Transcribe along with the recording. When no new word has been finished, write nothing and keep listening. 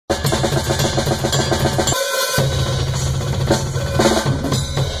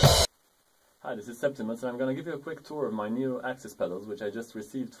Septimus, and I'm going to give you a quick tour of my new Axis pedals, which I just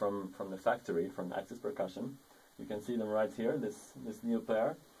received from the factory, from Axis Percussion. You can see them right here, this new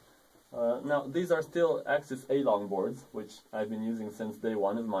pair. Now, these are still Axis A Longboards, which I've been using since day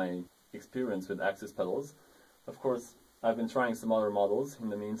one of my experience with Axis pedals. Of course, I've been trying some other models in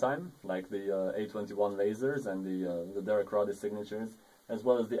the meantime, like the A21 lasers and the Derek Roddy signatures, as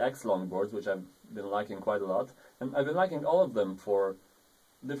well as the X Longboards, which I've been liking quite a lot. And I've been liking all of them for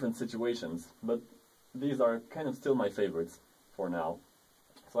different situations, but these are kind of still my favorites for now.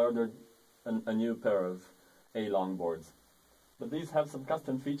 So I ordered a new pair of A Longboards. But these have some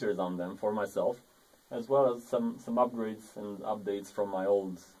custom features on them for myself, as well as some upgrades and updates from my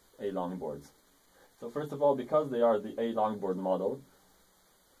old A Longboards. So first of all, because they are the A Longboard model,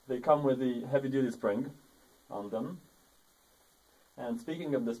 they come with the heavy-duty spring on them. And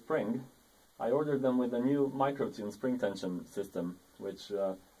speaking of the spring, I ordered them with a new micro-tune spring tension system, which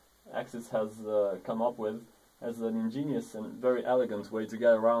Axis has come up with as an ingenious and very elegant way to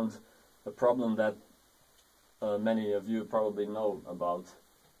get around a problem that many of you probably know about,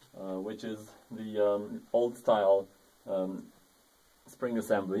 which is the old-style spring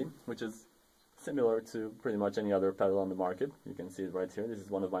assembly, which is similar to pretty much any other pedal on the market. You can see it right here. This is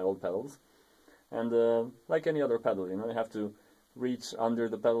one of my old pedals. And like any other pedal, you have to reach under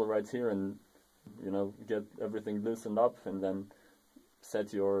the pedal right here and, get everything loosened up and then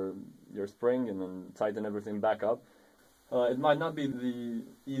set your spring and then tighten everything back up. It might not be the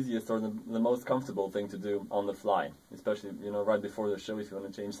easiest or the most comfortable thing to do on the fly, especially, right before the show if you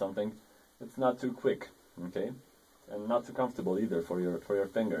want to change something. It's not too quick, okay? And not too comfortable either for your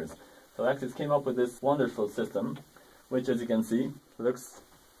fingers. So Axis came up with this wonderful system, which, as you can see, looks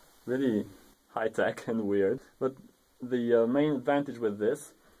really high-tech and weird. But the main advantage with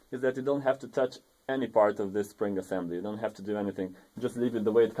this is that you don't have to touch any part of this spring assembly. You don't have to do anything. You just leave it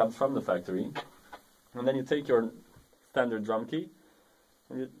the way it comes from the factory. And then you take your standard drum key,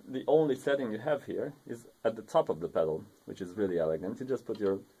 and the only setting you have here is at the top of the pedal, which is really elegant. You just put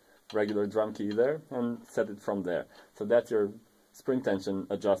your regular drum key there and set it from there. So that's your spring tension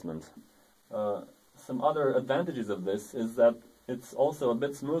adjustment. Some other advantages of this is that it's also a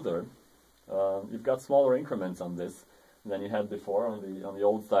bit smoother. You've got smaller increments on this than you had before on the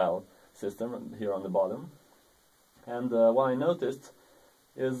old style system here on the bottom. And what I noticed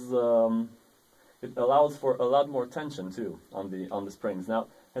is it allows for a lot more tension too on the springs. Now,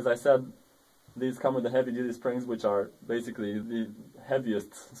 as I said, these come with the heavy-duty springs, which are basically the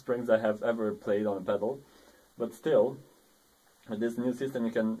heaviest springs I have ever played on a pedal. But still, with this new system,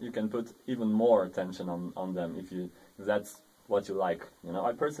 you can put even more tension on them if that's what you like.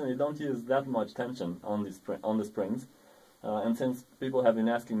 I personally don't use that much tension on the springs, and since people have been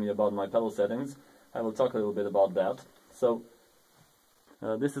asking me about my pedal settings, I will talk a little bit about that. So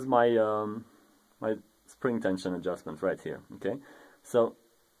this is my my spring tension adjustment right here. Okay, so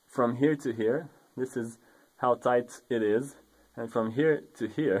from here to here, this is how tight it is, and from here to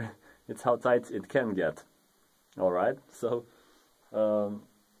here, it's how tight it can get. All right, so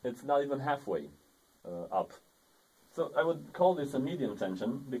it's not even halfway up. So I would call this a medium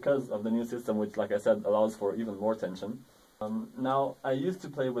tension because of the new system, which, like I said, allows for even more tension. Now, I used to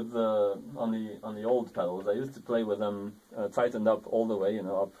play with on the old pedals. I used to play with them tightened up all the way,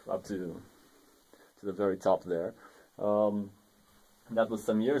 up to the very top there. That was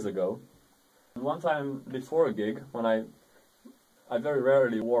some years ago. And one time before a gig, when I very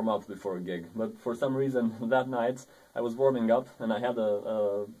rarely warm up before a gig, but for some reason that night I was warming up and I had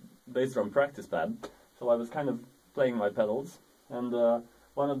a bass drum practice pad, so I was kind of playing my pedals, and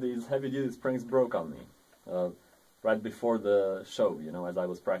one of these heavy-duty springs broke on me right before the show, as I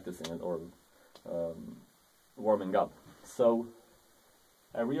was practicing it or warming up. So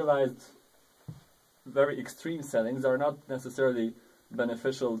I realized very extreme settings are not necessarily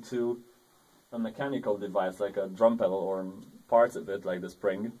beneficial to a mechanical device like a drum pedal or parts of it like the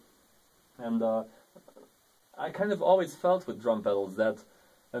spring. And I kind of always felt with drum pedals that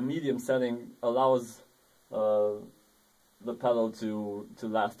a medium setting allows the pedal to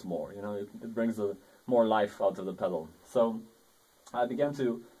last more. It brings more life out of the pedal. So I began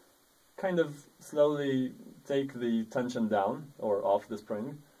to kind of slowly take the tension down or off the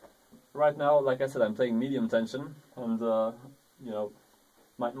spring. Right now, like I said, I'm playing medium tension, and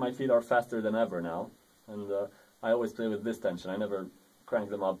my feet are faster than ever now, and I always play with this tension. I never crank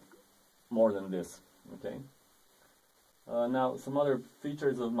them up more than this. Okay. Now, some other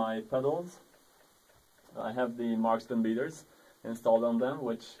features of my pedals. I have the marksman beaters installed on them,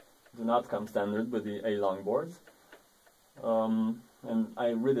 which do not come standard with the A Longboards. And I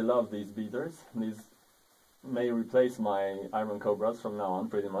really love these beaters. These may replace my Iron Cobras from now on,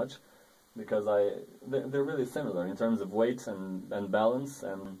 pretty much. because they're really similar in terms of weight and balance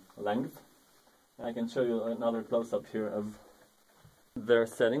and length. I can show you another close-up here of their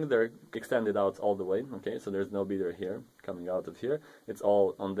setting. They're extended out all the way, okay, so there's no beater here coming out of here. It's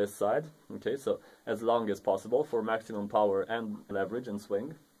all on this side, okay, so as long as possible for maximum power and leverage and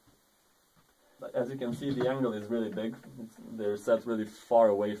swing. As you can see, the angle is really big. They're set really far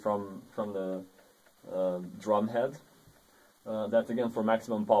away from the drum head. That's again for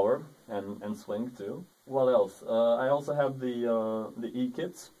maximum power and swing too. What else? I also have the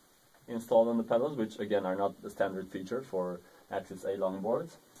E-kits installed on the pedals, which again are not the standard feature for Axis A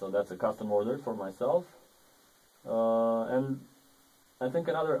Longboards. So that's a custom order for myself. And I think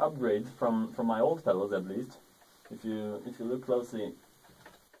another upgrade from my old pedals, at least, if you look closely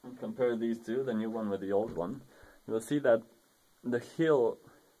and compare these two, the new one with the old one, you will see that the heel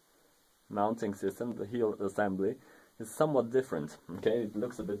mounting system, the heel assembly, is somewhat different. Okay, it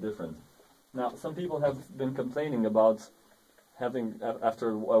looks a bit different. Now, some people have been complaining about having, after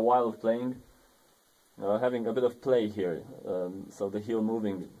a while of playing, having a bit of play here, so the heel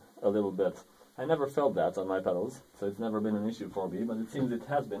moving a little bit. I never felt that on my pedals, so it's never been an issue for me, but it seems it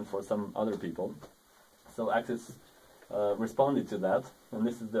has been for some other people. So Axis responded to that, and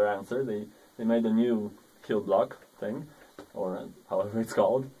this is their answer. They made a new heel block thing, or however it's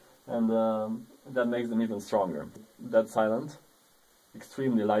called, and that makes them even stronger. That's silent,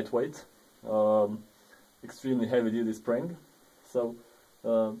 extremely lightweight, extremely heavy-duty spring, so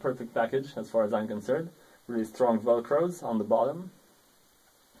perfect package as far as I'm concerned. Really strong velcros on the bottom,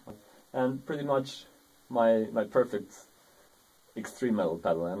 and pretty much my perfect extreme metal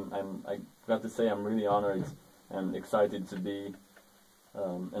pedal. And I got to say I'm really honored and excited to be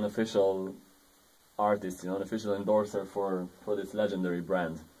an official artist, an official endorser for this legendary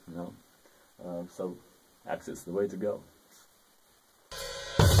brand, So Axis, the way to go.